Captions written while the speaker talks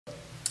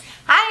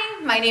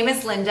my name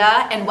is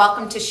Linda and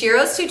welcome to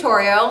Shero's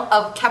tutorial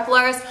of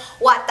Kep1er's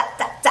What Da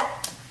Da Da.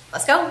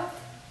 Let's go.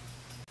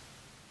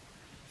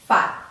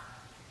 5,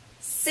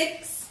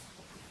 6,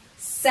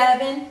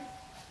 7,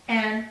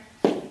 and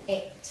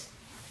 8.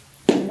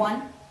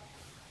 1,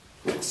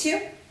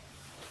 2,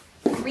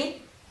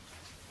 3,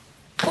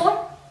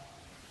 4,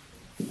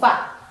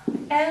 5,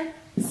 and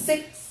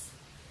 6,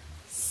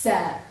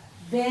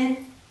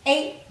 7,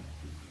 8.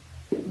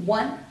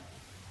 1,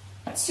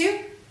 2,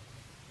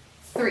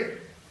 3,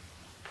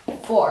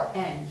 4,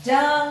 and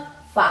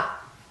 5,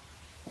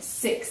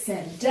 6,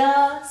 and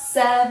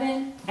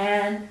 7,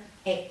 and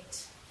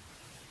 8.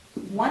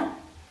 1,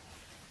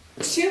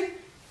 2,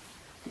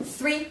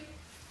 3,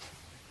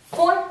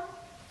 4,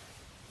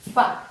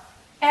 5,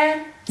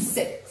 and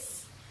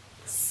 6,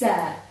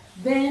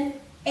 7,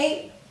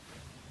 8.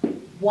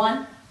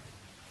 1,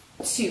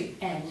 2,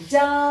 and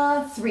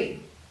 3,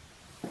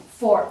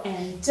 4,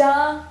 and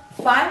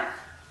 5,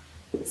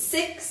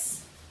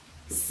 6,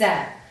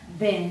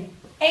 7,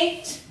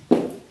 8.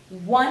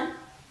 1,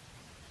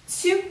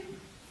 2,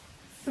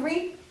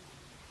 3,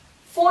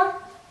 4,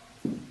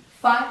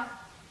 5,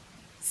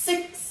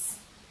 6,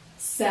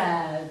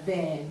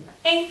 7,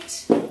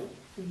 8.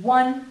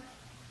 1,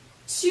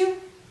 2,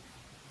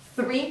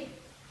 3,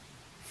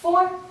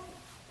 4,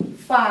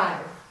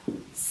 5,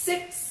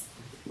 6,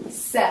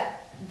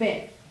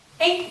 7,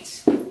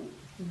 8.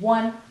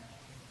 1,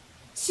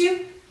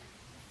 2,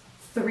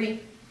 3,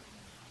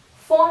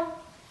 4,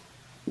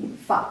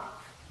 5,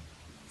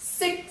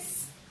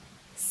 6,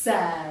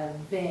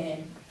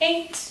 7,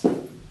 8.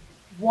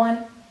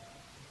 1,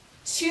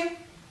 2,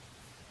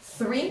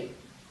 3,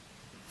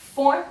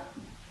 4,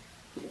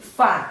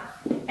 5,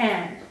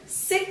 and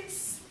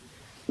 6,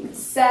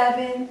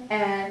 7,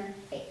 and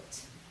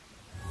 8.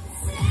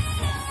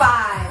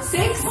 5,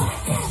 6.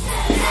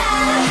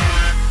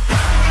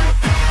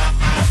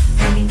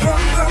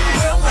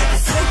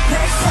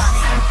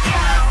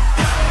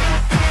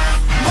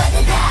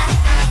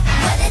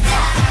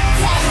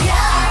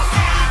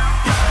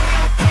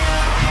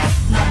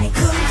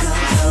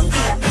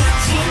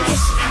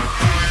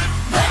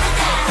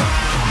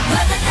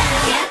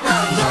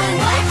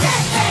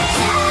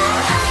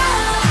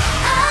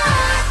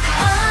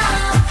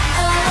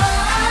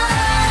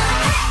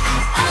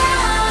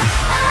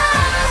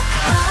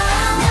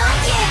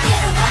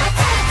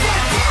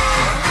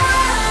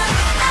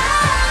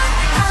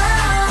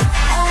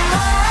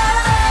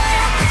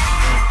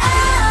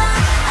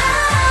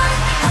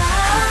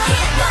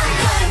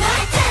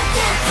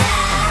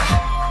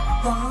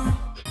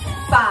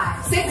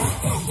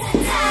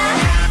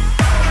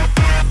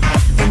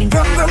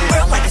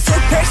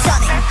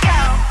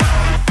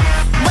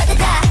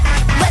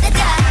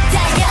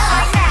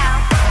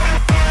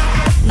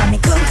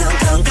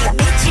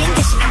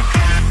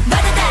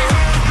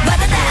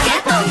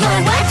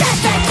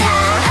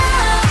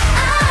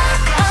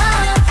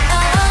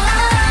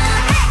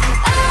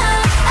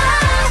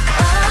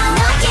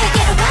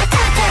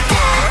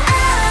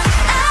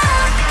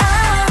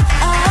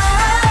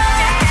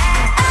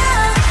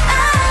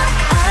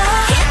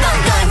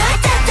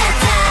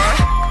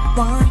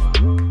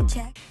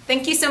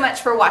 Thank you so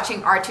much for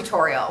watching our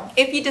tutorial.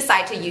 If you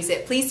decide to use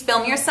it, please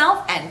film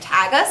yourself and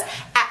tag us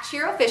at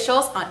Shero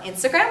Officials on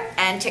Instagram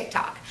and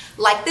TikTok.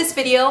 Like this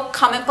video,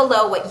 comment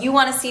below what you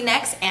want to see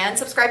next, and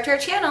subscribe to our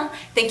channel.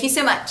 Thank you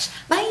so much.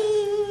 Bye!